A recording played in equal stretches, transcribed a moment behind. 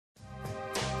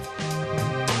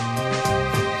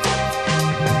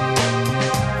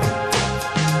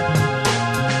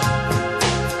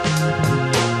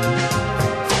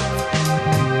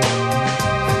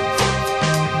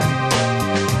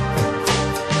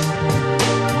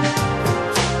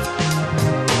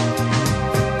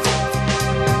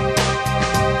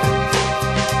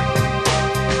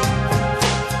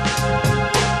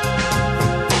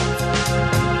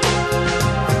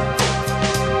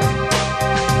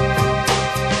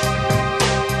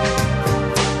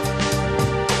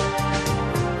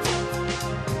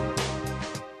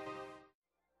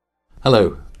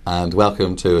Hello and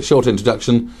welcome to a short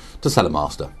introduction to Cellar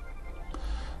Master.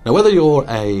 Now, whether you're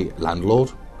a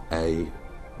landlord, a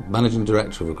managing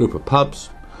director of a group of pubs,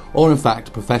 or in fact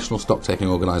a professional stock taking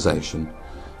organisation,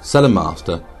 Cellar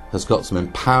Master has got some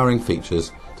empowering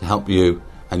features to help you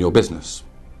and your business.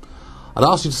 I'd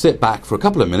ask you to sit back for a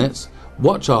couple of minutes,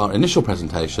 watch our initial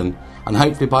presentation, and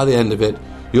hopefully by the end of it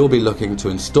you'll be looking to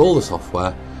install the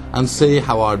software and see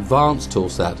how our advanced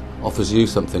toolset offers you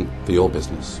something for your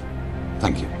business.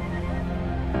 Thank you.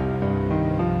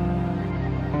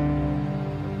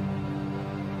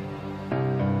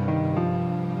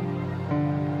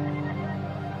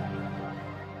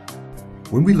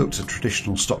 When we looked at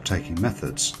traditional stock-taking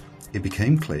methods, it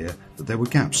became clear that there were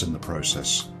gaps in the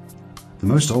process. The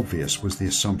most obvious was the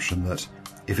assumption that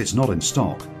if it's not in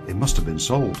stock, it must have been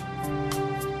sold.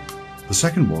 The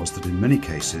second was that in many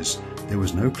cases there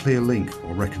was no clear link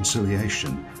or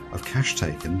reconciliation of cash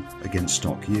taken against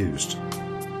stock used.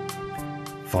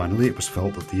 Finally, it was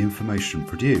felt that the information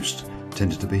produced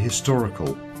tended to be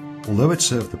historical. Although it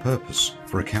served the purpose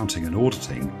for accounting and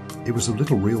auditing, it was of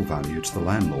little real value to the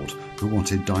landlord who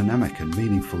wanted dynamic and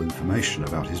meaningful information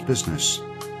about his business.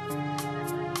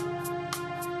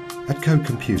 At Code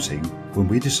Computing, when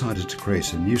we decided to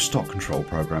create a new stock control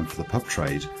program for the pub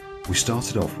trade, we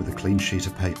started off with a clean sheet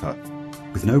of paper.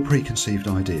 With no preconceived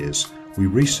ideas, we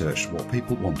researched what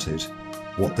people wanted,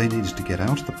 what they needed to get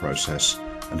out of the process,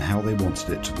 and how they wanted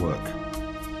it to work.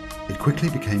 It quickly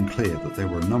became clear that there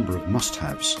were a number of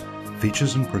must-haves,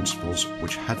 features and principles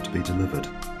which had to be delivered.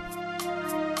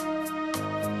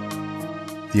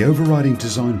 The overriding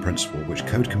design principle which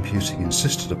Code Computing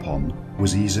insisted upon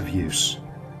was ease of use.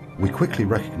 We quickly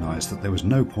recognised that there was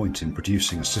no point in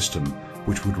producing a system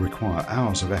which would require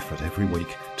hours of effort every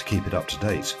week to keep it up to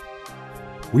date.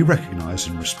 We recognise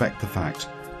and respect the fact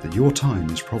that your time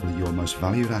is probably your most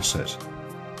valued asset.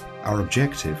 Our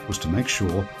objective was to make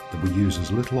sure that we use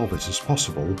as little of it as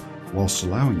possible whilst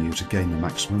allowing you to gain the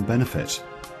maximum benefit.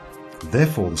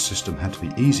 Therefore, the system had to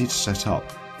be easy to set up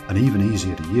and even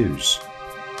easier to use.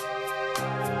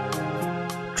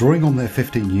 Drawing on their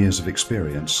 15 years of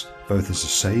experience, both as a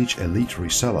Sage elite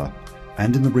reseller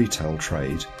and in the retail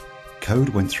trade, Code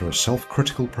went through a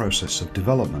self-critical process of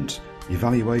development,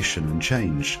 evaluation and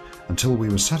change until we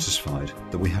were satisfied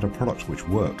that we had a product which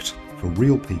worked for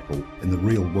real people in the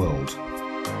real world.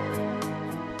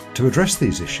 To address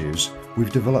these issues,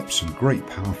 we've developed some great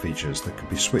power features that can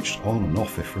be switched on and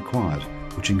off if required,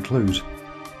 which include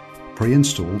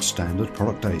pre-installed standard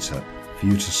product data for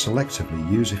you to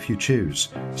selectively use if you choose,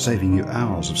 saving you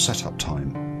hours of setup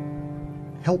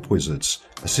time. Help wizards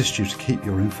assist you to keep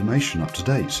your information up to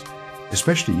date,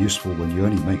 especially useful when you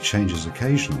only make changes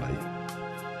occasionally.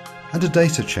 And a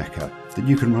data checker that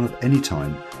you can run at any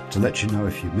time to let you know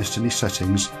if you've missed any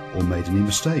settings or made any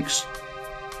mistakes.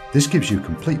 This gives you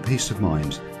complete peace of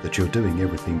mind that you're doing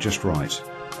everything just right.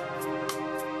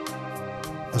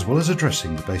 As well as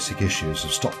addressing the basic issues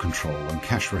of stock control and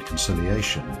cash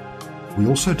reconciliation, we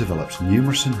also developed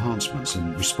numerous enhancements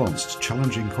in response to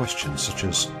challenging questions such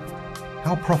as,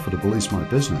 how profitable is my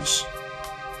business?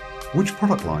 Which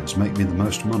product lines make me the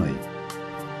most money?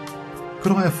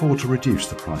 Could I afford to reduce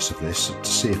the price of this to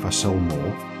see if I sell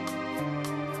more?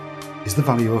 Is the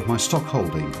value of my stock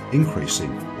holding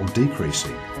increasing or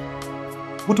decreasing?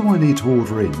 What do I need to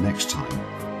order in next time?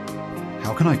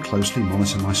 How can I closely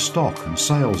monitor my stock and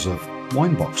sales of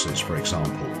wine boxes, for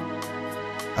example?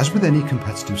 As with any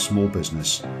competitive small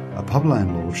business, a pub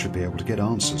landlord should be able to get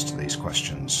answers to these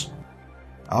questions.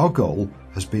 Our goal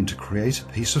has been to create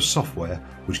a piece of software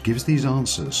which gives these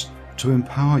answers to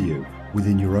empower you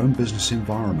within your own business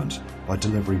environment by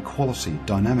delivering quality,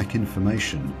 dynamic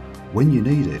information when you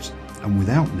need it and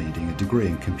without needing a degree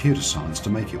in computer science to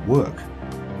make it work.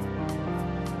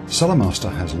 Cellar Master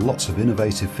has lots of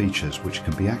innovative features which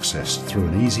can be accessed through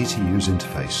an easy-to-use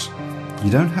interface.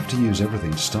 You don't have to use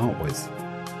everything to start with.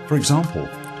 For example,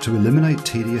 to eliminate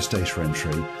tedious data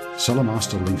entry, Cellar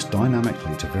Master links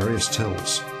dynamically to various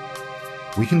tills.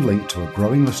 We can link to a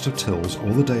growing list of tills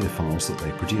or the data files that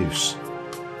they produce.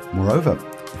 Moreover,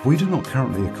 if we do not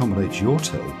currently accommodate your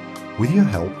till, with your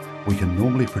help we can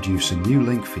normally produce a new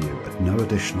link for you at no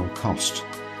additional cost.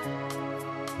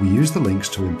 We use the links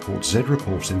to import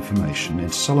Z-Report information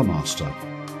into Cellar Master,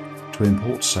 to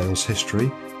import sales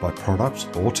history by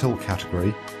product or till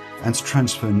category, and to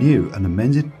transfer new and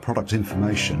amended product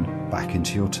information back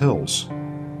into your tills.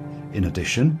 In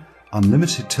addition,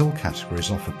 unlimited till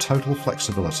categories offer total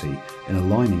flexibility in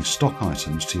aligning stock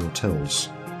items to your tills.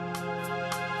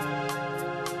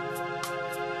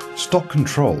 Stock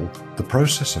control, the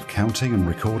process of counting and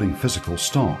recording physical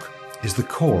stock, is the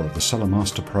core of the Cellar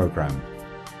Master program.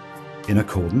 In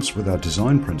accordance with our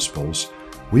design principles,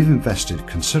 we've invested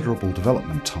considerable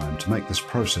development time to make this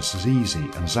process as easy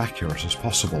and as accurate as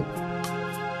possible.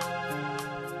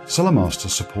 Cellar Master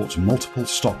supports multiple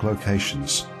stock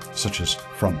locations, such as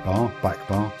front bar, back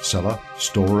bar, cellar,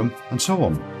 storeroom, and so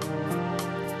on.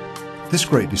 This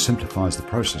greatly simplifies the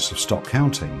process of stock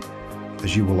counting,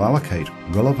 as you will allocate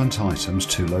relevant items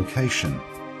to location.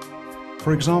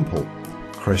 For example,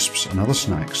 crisps and other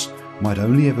snacks might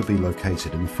only ever be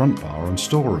located in the front bar and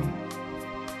storeroom.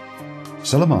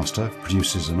 Cellar Master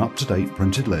produces an up-to-date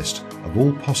printed list of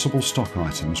all possible stock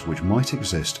items which might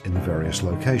exist in the various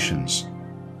locations.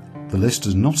 The list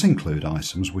does not include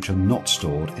items which are not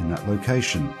stored in that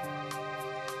location.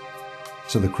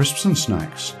 So the crisps and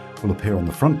snacks will appear on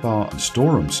the front bar and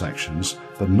storeroom sections,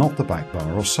 but not the back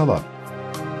bar or cellar.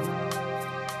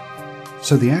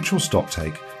 So the actual stock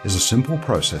take is a simple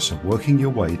process of working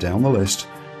your way down the list,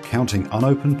 counting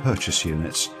unopened purchase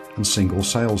units and single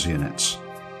sales units.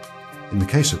 In the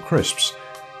case of crisps,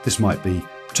 this might be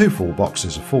 2 full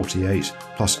boxes of 48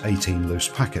 plus 18 loose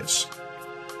packets.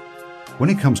 When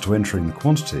it comes to entering the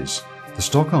quantities, the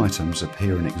stock items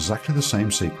appear in exactly the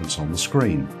same sequence on the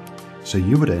screen, so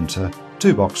you would enter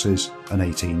 2 boxes and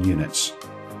 18 units.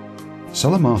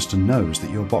 Cellar Master knows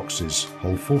that your boxes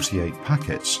hold 48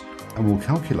 packets and will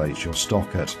calculate your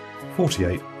stock at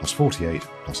 48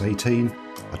 plus 18,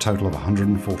 a total of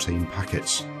 114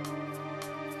 packets.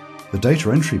 The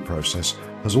data entry process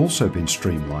has also been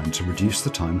streamlined to reduce the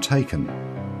time taken.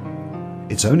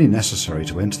 It's only necessary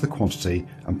to enter the quantity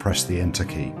and press the Enter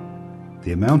key.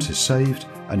 The amount is saved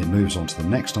and it moves on to the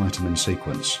next item in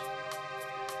sequence.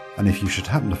 And if you should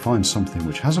happen to find something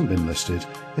which hasn't been listed,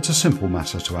 it's a simple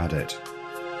matter to add it.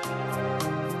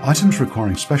 Items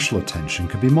requiring special attention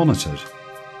can be monitored.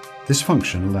 This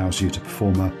function allows you to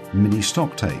perform a mini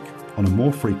stock take on a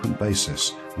more frequent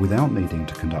basis without needing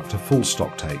to conduct a full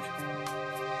stock take.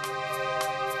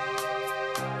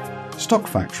 Stock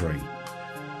factoring.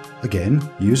 Again,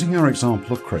 using our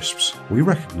example of crisps, we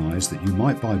recognise that you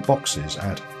might buy boxes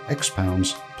at X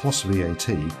pounds plus VAT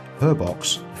per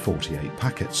box 48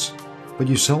 packets, but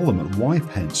you sell them at Y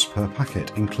pence per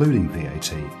packet including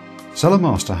VAT. Cellar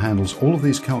Master handles all of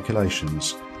these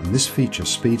calculations, and this feature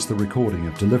speeds the recording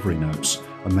of delivery notes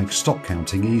and makes stock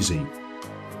counting easy.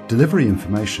 Delivery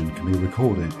information can be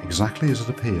recorded exactly as it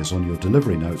appears on your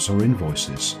delivery notes or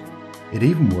invoices. It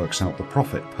even works out the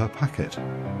profit per packet.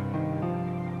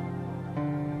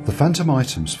 The Phantom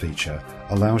Items feature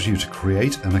allows you to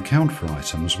create an account for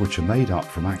items which are made up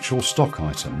from actual stock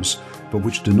items but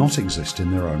which do not exist in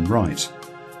their own right.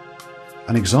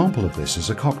 An example of this is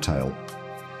a cocktail.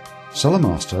 Cellar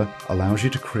Master allows you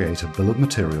to create a bill of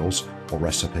materials or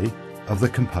recipe of the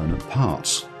component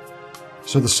parts.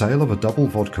 So the sale of a double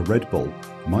vodka Red Bull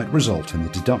might result in the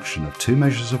deduction of 2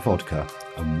 measures of vodka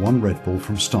and 1 Red Bull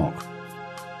from stock.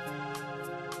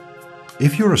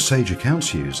 If you're a Sage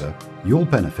Accounts user, you'll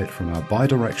benefit from our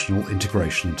bidirectional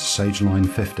integration into Sage Line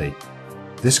 50.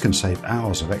 This can save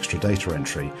hours of extra data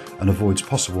entry and avoids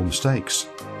possible mistakes.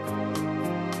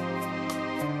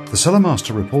 The Cellar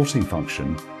Master reporting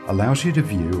function allows you to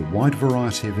view a wide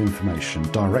variety of information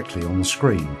directly on the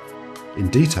screen, in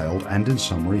detailed and in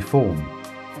summary form.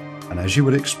 And as you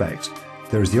would expect,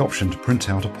 there is the option to print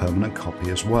out a permanent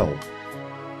copy as well.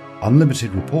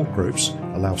 Unlimited report groups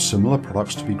allow similar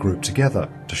products to be grouped together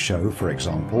to show, for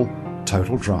example,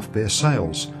 total draft beer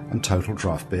sales and total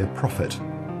draft beer profit.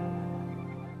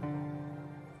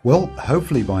 Well,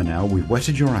 hopefully by now we've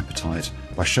whetted your appetite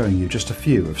by showing you just a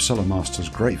few of Cellar Master's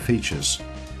great features.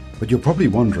 But you're probably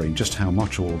wondering just how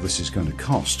much all of this is going to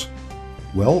cost.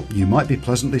 Well, you might be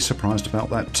pleasantly surprised about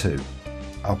that too.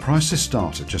 Our prices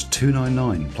start at just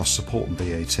 $2.99 plus support and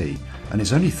VAT, and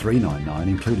it's only $3.99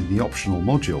 including the optional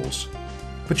modules.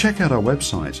 But check out our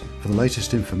website for the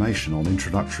latest information on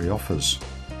introductory offers.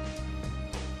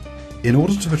 In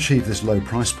order to achieve this low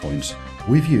price point,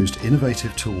 we've used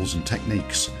innovative tools and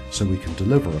techniques so we can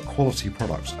deliver a quality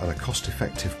product at a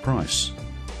cost-effective price.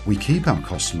 We keep our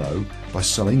costs low by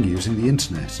selling using the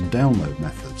internet and download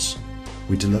methods.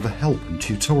 We deliver help and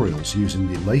tutorials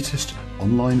using the latest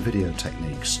online video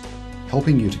techniques,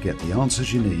 helping you to get the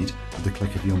answers you need at the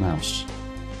click of your mouse.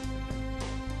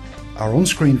 Our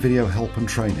on-screen video help and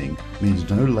training means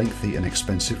no lengthy and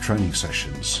expensive training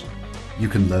sessions. You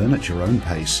can learn at your own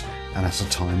pace and at a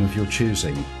time of your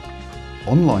choosing.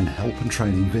 Online help and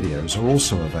training videos are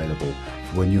also available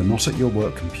for when you're not at your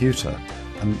work computer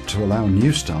and to allow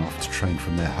new staff to train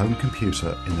from their home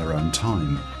computer in their own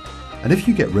time. And if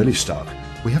you get really stuck,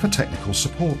 we have a technical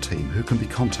support team who can be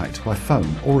contacted by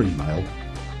phone or email.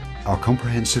 Our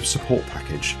comprehensive support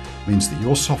package means that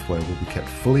your software will be kept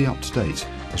fully up to date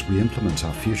as we implement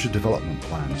our future development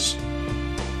plans.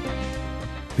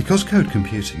 Because Code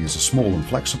Computing is a small and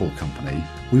flexible company,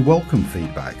 we welcome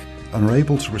feedback and are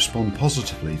able to respond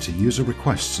positively to user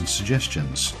requests and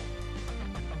suggestions.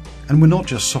 And we're not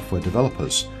just software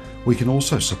developers, we can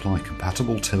also supply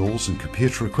compatible tills and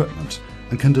computer equipment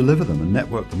and can deliver them and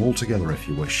network them all together if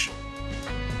you wish.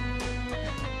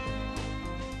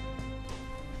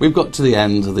 We've got to the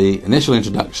end of the initial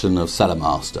introduction of Cellar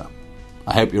Master.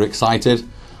 I hope you're excited,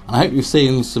 and I hope you've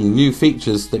seen some new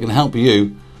features that can help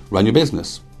you run your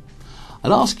business.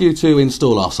 I'd ask you to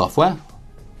install our software,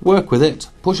 work with it,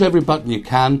 push every button you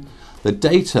can. The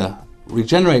data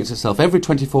regenerates itself every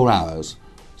 24 hours,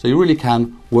 so you really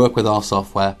can work with our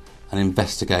software and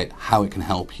investigate how it can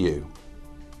help you.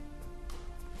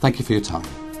 Thank you for your time.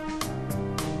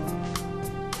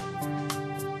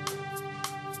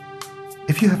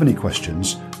 If you have any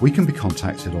questions, we can be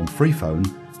contacted on free phone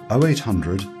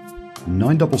 0800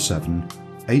 977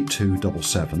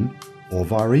 8277 or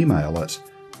via email at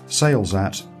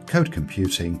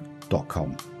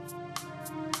sales@codecomputing.com.